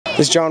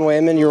This is John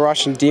Wayman. You're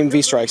watching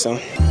DMV Strike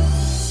Zone.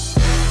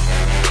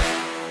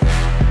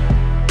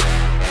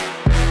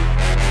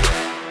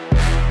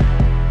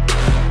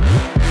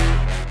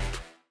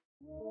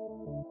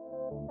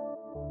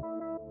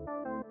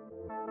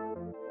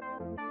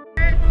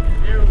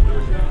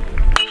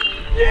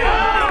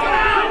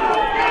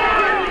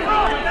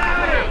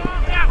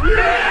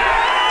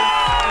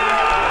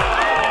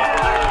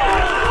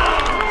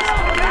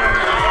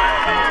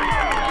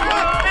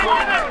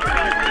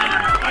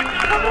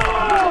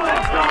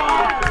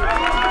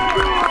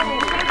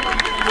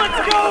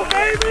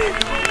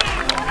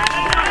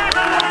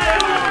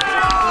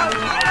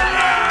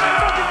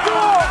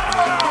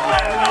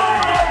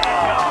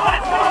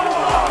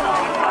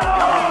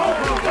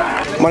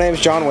 My name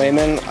is John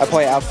Wayman. I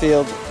play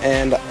outfield,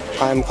 and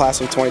I'm class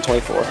of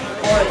 2024.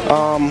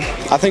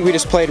 I think we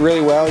just played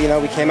really well. You know,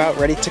 we came out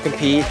ready to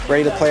compete,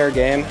 ready to play our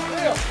game,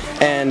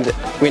 and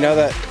we know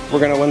that we're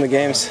going to win the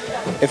games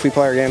if we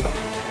play our game.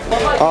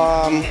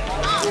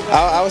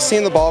 I was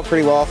seeing the ball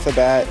pretty well off the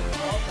bat,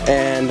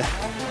 and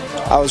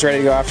I was ready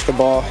to go after the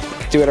ball,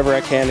 do whatever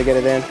I can to get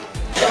it in.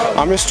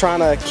 I'm just trying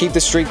to keep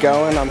the streak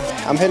going.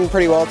 I'm hitting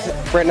pretty well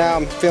right now.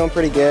 I'm feeling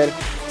pretty good.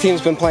 The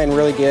team's been playing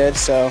really good,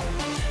 so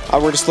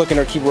we're just looking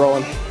to keep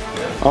rolling.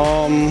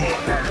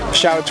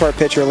 Shout out to our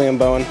pitcher, Liam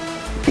Bowen.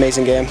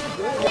 Amazing game.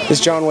 This is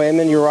John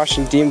Wayman. You're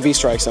watching DMV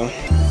Strike Zone.